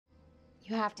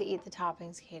You have to eat the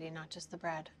toppings, Cady, not just the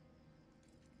bread.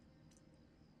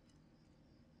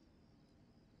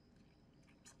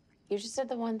 You just did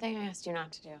the one thing I asked you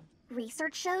not to do.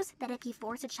 Research shows that if you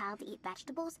force a child to eat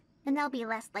vegetables, then they'll be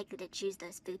less likely to choose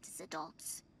those foods as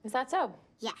adults. Is that so?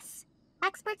 Yes.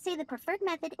 Experts say the preferred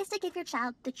method is to give your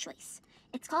child the choice.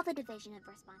 It's called the division of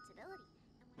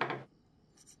responsibility.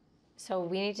 So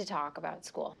we need to talk about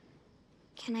school.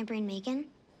 Can I bring Megan?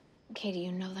 Cady,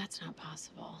 you know that's not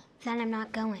possible. Then I'm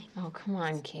not going. Oh, come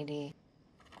on, Cady.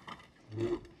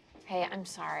 Hey, I'm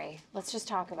sorry. Let's just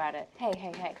talk about it. Hey,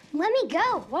 hey, hey. Let me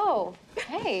go. Whoa.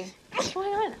 Hey, what's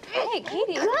going on? Hey,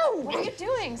 Cady. Go. What are you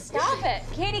doing? Stop it.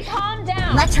 Cady, calm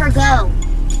down. Let her go.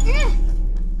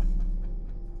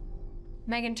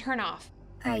 Megan, turn off.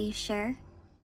 Are you sure?